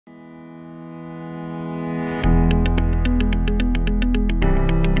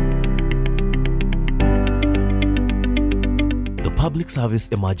Public Service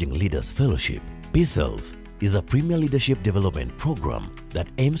Emerging Leaders Fellowship, PSELF, is a premier leadership development program that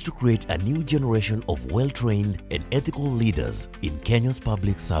aims to create a new generation of well-trained and ethical leaders in Kenya's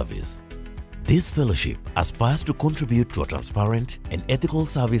public service. This fellowship aspires to contribute to a transparent and ethical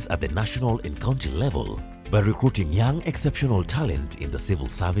service at the national and county level by recruiting young exceptional talent in the civil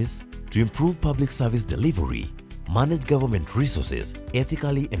service to improve public service delivery, manage government resources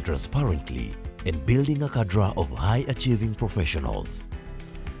ethically and transparently, and building a cadre of high-achieving professionals.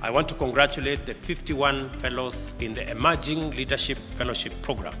 I want to congratulate the 51 fellows in the Emerging Leadership Fellowship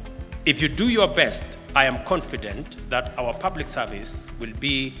Program. If you do your best, I am confident that our public service will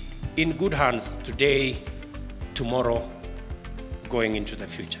be in good hands today, tomorrow, going into the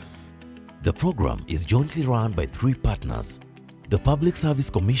future. The program is jointly run by 3 partners: the Public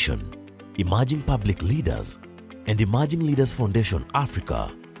Service Commission, Emerging Public Leaders, and Emerging Leaders Foundation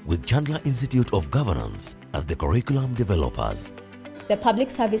Africa, with Chandler Institute of Governance as the curriculum developers. The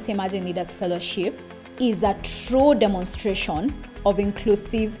Public Service Emerging Leaders Fellowship is a true demonstration of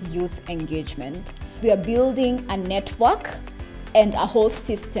inclusive youth engagement. We are building a network and a whole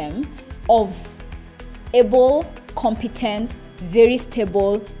system of able, competent, very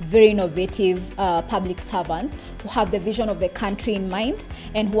stable, very innovative public servants who have the vision of the country in mind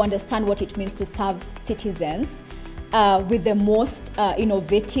and who understand what it means to serve citizens with the most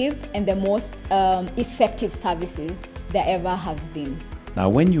innovative and the most effective services there ever has been. Now,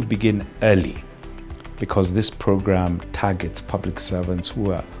 when you begin early, because this program targets public servants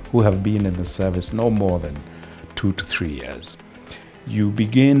who have been in the service no more than 2 to 3 years, you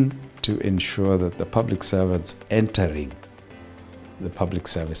begin to ensure that the public servants entering the public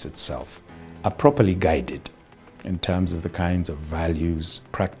service itself are properly guided in terms of the kinds of values,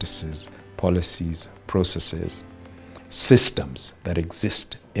 practices, policies, processes, systems that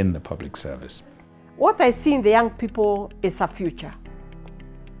exist in the public service. What I see in the young people is a future.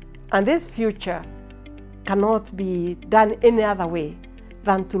 And this future cannot be done any other way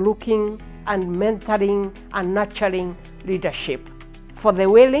than to looking and mentoring and nurturing leadership for the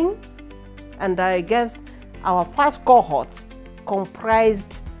willing. And I guess our first cohort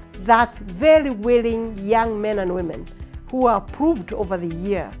comprised that very willing young men and women who are proved over the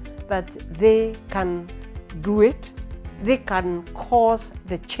year that they can do it, they can cause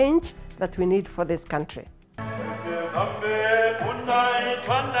the change that we need for this country.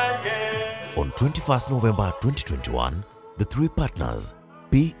 On 21st November 2021, the 3 partners,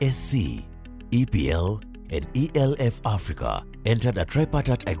 PSC, EPL, and ELF Africa, entered a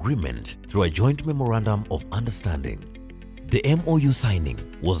tripartite agreement through a joint memorandum of understanding. The MOU signing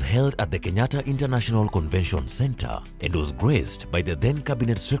was held at the Kenyatta International Convention Center and was graced by the then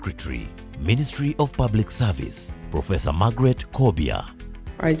Cabinet Secretary, Ministry of Public Service, Professor Margaret Kobia.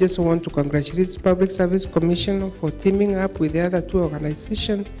 I just want to congratulate the Public Service Commission for teaming up with the other 2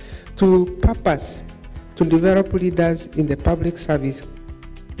 organizations to purpose to develop leaders in the public service.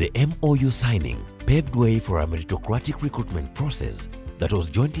 The MOU signing paved way for a meritocratic recruitment process that was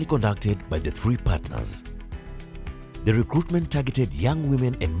jointly conducted by the 3 partners. The recruitment targeted young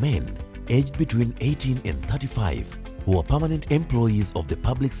women and men aged between 18 and 35 who were permanent employees of the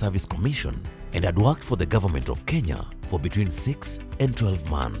Public Service Commission and had worked for the government of Kenya for between 6 and 12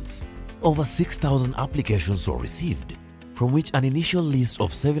 months. Over 6,000 applications were received, from which an initial list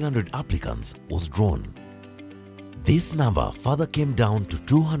of 700 applicants was drawn. This number further came down to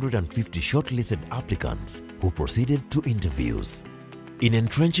 250 shortlisted applicants who proceeded to interviews. In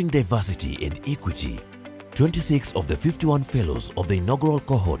entrenching diversity and equity, 26 of the 51 fellows of the inaugural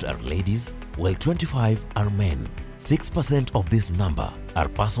cohort are ladies, while 25 are men. 6% of this number are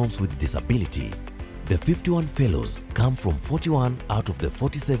persons with disability. The 51 fellows come from 41 out of the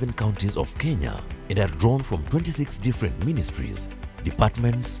 47 counties of Kenya and are drawn from 26 different ministries,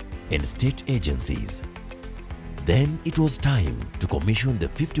 departments, and state agencies. Then it was time to commission the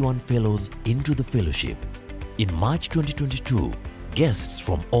 51 fellows into the fellowship. In March 2022, guests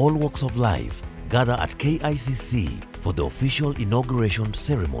from all walks of life gather at KICC for the official inauguration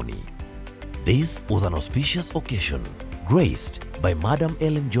ceremony. This was an auspicious occasion, graced by Madam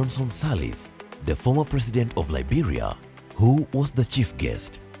Ellen Johnson Sirleaf, the former president of Liberia, who was the chief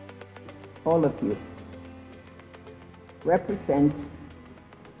guest. All of you represent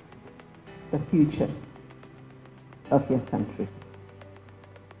the future of your country.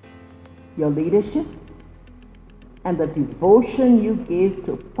 Your leadership and the devotion you give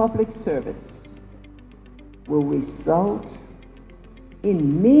to public service will result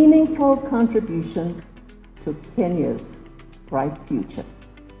in meaningful contribution to Kenya's bright future.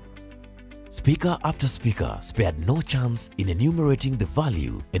 Speaker after speaker spared no chance in enumerating the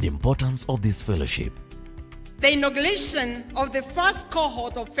value and importance of this fellowship. The inauguration of the first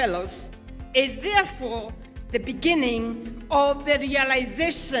cohort of fellows is therefore the beginning of the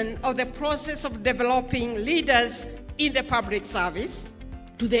realization of the process of developing leaders in the public service.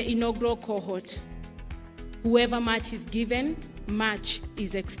 To the inaugural cohort, whoever much is given, much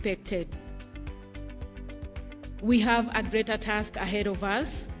is expected. We have a greater task ahead of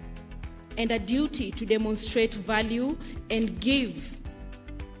us and a duty to demonstrate value and give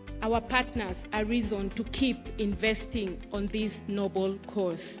our partners a reason to keep investing on this noble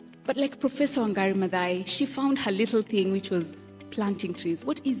cause. But like Professor Wangari Maathai, she found her little thing, which was planting trees.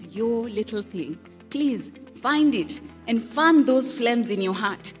 What is your little thing? Please find it and fan those flames in your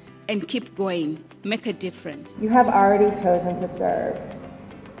heart and keep going. Make a difference. You have already chosen to serve.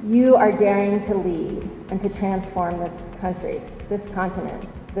 You are daring to lead and to transform this country, this continent,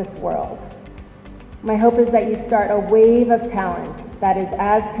 this world. My hope is that you start a wave of talent that is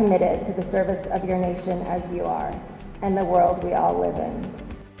as committed to the service of your nation as you are and the world we all live in.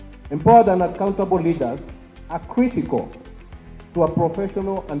 Empowered and accountable leaders are critical to a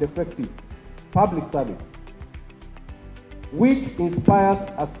professional and effective public service, which inspires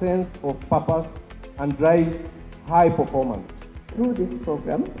a sense of purpose and drives high performance. Through this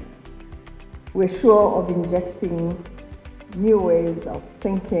program, we're sure of injecting new ways of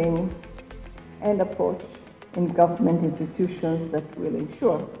thinking and approach in government institutions that will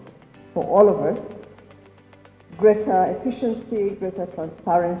ensure for all of us greater efficiency, greater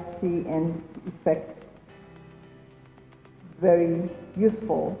transparency, and effect very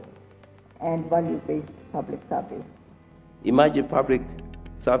useful and value-based public service. Emerging public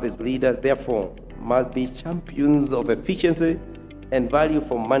service leaders, therefore, must be champions of efficiency and value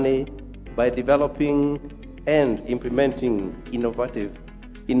for money by developing and implementing innovative,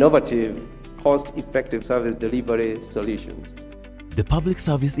 cost-effective service delivery solutions. The Public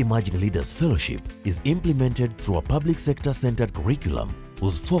Service Emerging Leaders Fellowship is implemented through a public sector-centered curriculum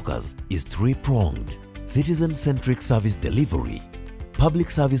whose focus is three-pronged: citizen-centric service delivery, public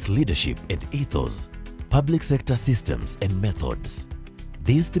service leadership and ethos, public sector systems and methods.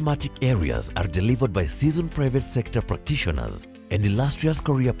 These thematic areas are delivered by seasoned private sector practitioners and illustrious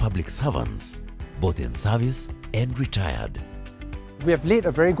career public servants, both in service and retired. We have laid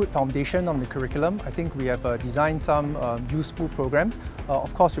a very good foundation on the curriculum. I think we have designed some useful programs.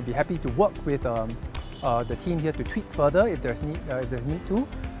 Of course, we'll be happy to work with the team here to tweak further if there's need to.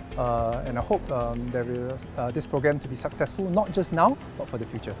 And I hope this program to be successful, not just now, but for the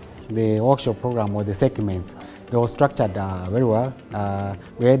future. The workshop program or the segments, they were structured very well.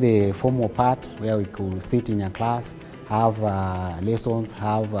 We had the formal part where we could sit in a class, have lessons,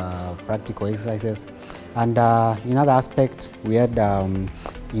 have practical exercises. And in other aspect, we had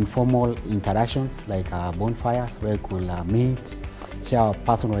informal interactions like bonfires where we could meet, share our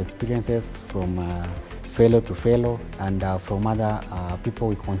personal experiences from fellow to fellow and from other people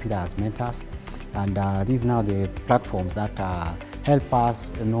we consider as mentors. And these are now the platforms that help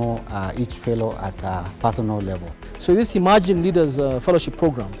us know each fellow at a personal level. So this Emerging Leaders Fellowship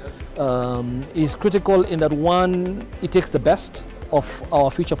Program is critical in that, one, it takes the best of our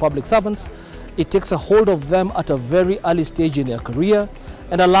future public servants. It takes a hold of them at a very early stage in their career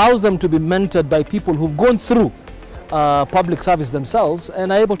and allows them to be mentored by people who've gone through public service themselves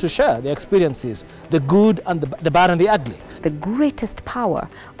and are able to share their experiences, the good and the bad and the ugly. The greatest power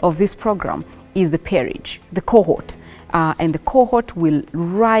of this program is the peerage, the cohort. And the cohort will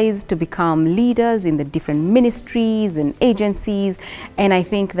rise to become leaders in the different ministries and agencies. And I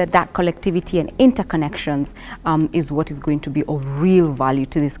think that that collectivity and interconnections is what is going to be of real value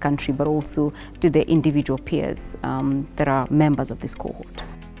to this country, but also to the individual peers that are members of this cohort.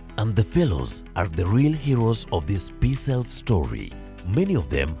 And the fellows are the real heroes of this PSELF story. Many of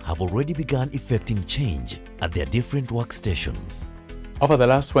them have already begun effecting change at their different workstations. Over the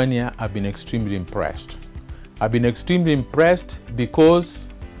last 1 year, I've been extremely impressed. I've been extremely impressed because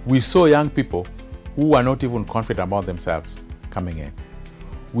we saw young people who were not even confident about themselves coming in.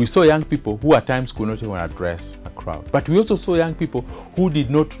 We saw young people who at times could not even address a crowd. But we also saw young people who did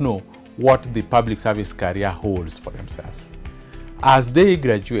not know what the public service career holds for themselves. As they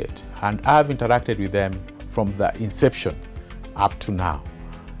graduate, and I've interacted with them from the inception up to now,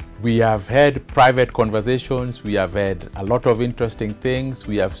 we have had private conversations, we have had a lot of interesting things,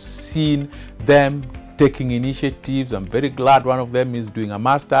 we have seen them taking initiatives. I'm very glad one of them is doing a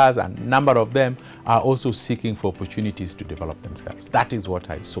master's, and a number of them are also seeking for opportunities to develop themselves. That is what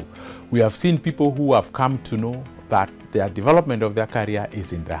I saw. We have seen people who have come to know that their development of their career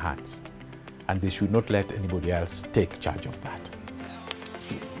is in their hands, and they should not let anybody else take charge of that.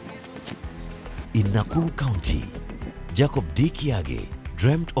 In Nakuru County, Jacob D. Kiage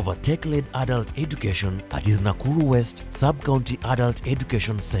dreamt of a tech-led adult education at his Nakuru West Sub-County Adult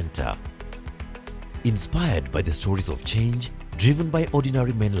Education Center. Inspired by the stories of change driven by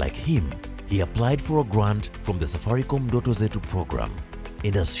ordinary men like him, he applied for a grant from the Safaricom Ndoto Zetu program.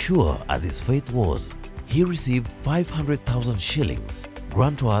 And as sure as his faith was, he received 500,000 shillings,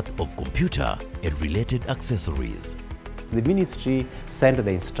 grant worth of computer and related accessories. The ministry sent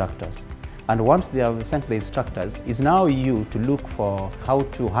the instructors, and once they have sent the instructors, it's now you to look for how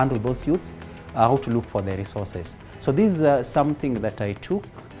to handle those youths, how to look for the resources. So this is something that I took.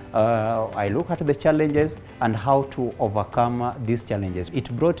 I look at the challenges and how to overcome these challenges.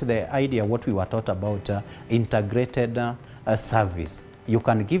 It brought the idea what we were taught about integrated service. You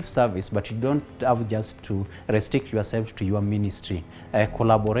can give service, but you don't have just to restrict yourself to your ministry.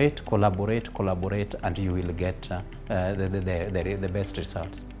 Collaborate, collaborate, collaborate, and you will get the best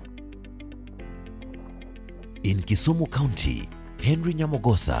results. In Kisumu County, Henry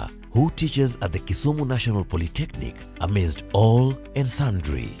Nyamogosa, who teaches at the Kisumu National Polytechnic, amazed all and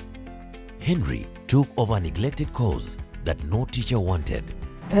sundry. Henry took over a neglected course that no teacher wanted.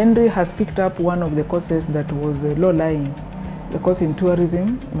 Henry has picked up one of the courses that was low-lying, the course in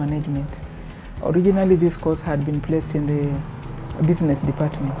tourism management. Originally, this course had been placed in the business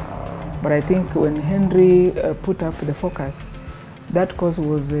department, but I think when Henry put up the focus, that course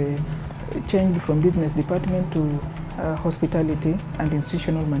was changed from business department to hospitality and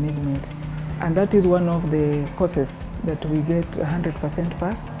institutional management. And that is one of the courses that we get 100%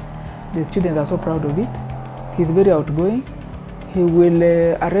 pass. The students are so proud of it. He's very outgoing. He will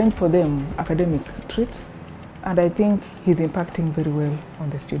arrange for them academic trips, and I think he's impacting very well on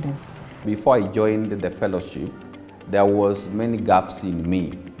the students. Before I joined the fellowship, there was many gaps in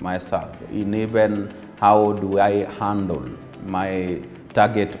me, myself, in even how do I handle my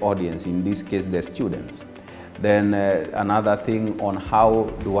target audience, in this case the students. Then another thing on how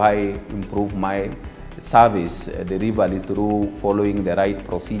do I improve my service delivery through following the right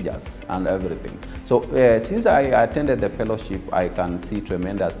procedures and everything. So since I attended the fellowship, I can see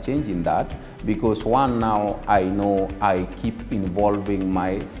tremendous change in that, because one, now I know I keep involving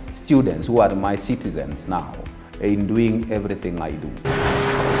my students who are my citizens now in doing everything I do.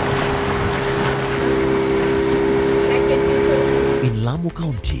 In Lamu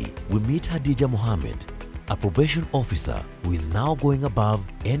County, we meet Hadija Mohammed, a probation officer who is now going above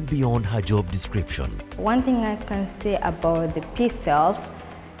and beyond her job description. One thing I can say about the PSELF,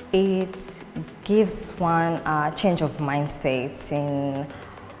 it gives one a change of mindset in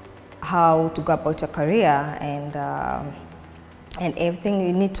how to go about your career and everything.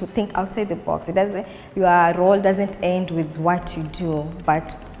 You need to think outside the box. It doesn't, your role doesn't end with what you do,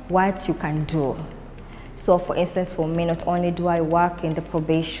 but what you can do. So for instance, for me, not only do I work in the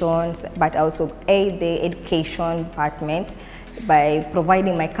probation, but I also aid the education department by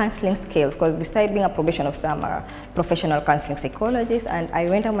providing my counseling skills, because besides being a probation officer, I'm a professional counseling psychologist, and I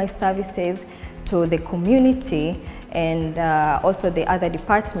render my services to the community and also the other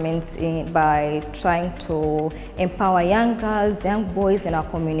departments by trying to empower young girls, young boys in our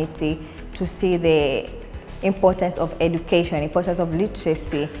community to see the importance of education, importance of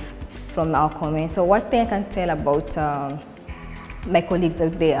literacy from our community. So one thing I can tell about my colleagues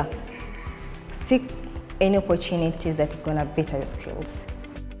out there, seek any opportunities that is going to better your skills.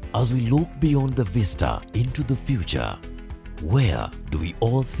 As we look beyond the vista into the future, where do we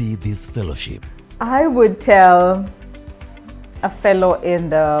all see this fellowship? I would tell a fellow in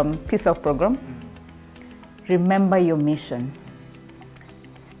the PSELF program, remember your mission.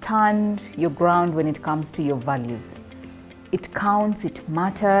 Stand your ground when it comes to your values. It counts, it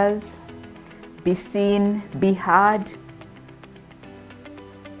matters. Be seen, be heard.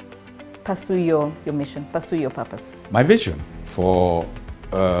 Pursue your mission, pursue your purpose. My vision for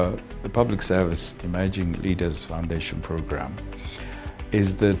the Public Service Emerging Leaders Foundation program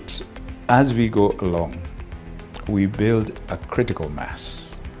is that as we go along, we build a critical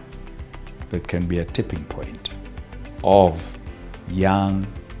mass that can be a tipping point of young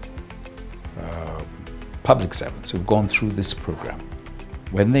public servants who've gone through this program.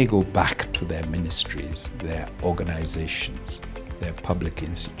 When they go back to their ministries, their organizations, their public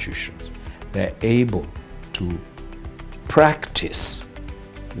institutions, they're able to practice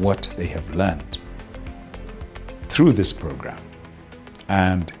what they have learned through this program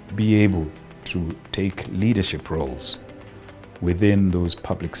and be able to take leadership roles within those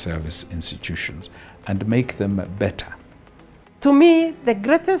public service institutions and make them better. To me, the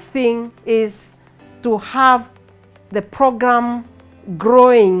greatest thing is to have the program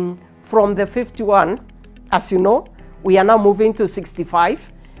growing from the 51. As you know, we are now moving to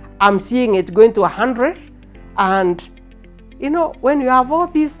 65. I'm seeing it going to 100, and You know, when you have all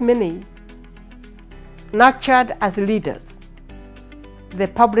these many nurtured as leaders, the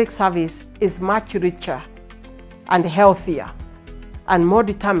public service is much richer and healthier and more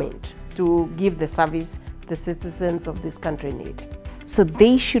determined to give the service the citizens of this country need. So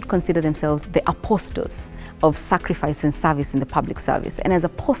they should consider themselves the apostles of sacrifice and service in the public service. And as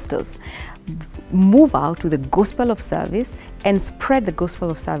apostles, move out with the gospel of service and spread the gospel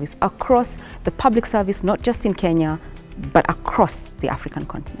of service across the public service, not just in Kenya, but across the African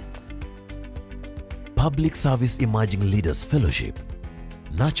continent. Public Service Emerging Leaders Fellowship,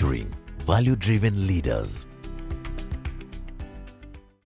 nurturing value-driven leaders.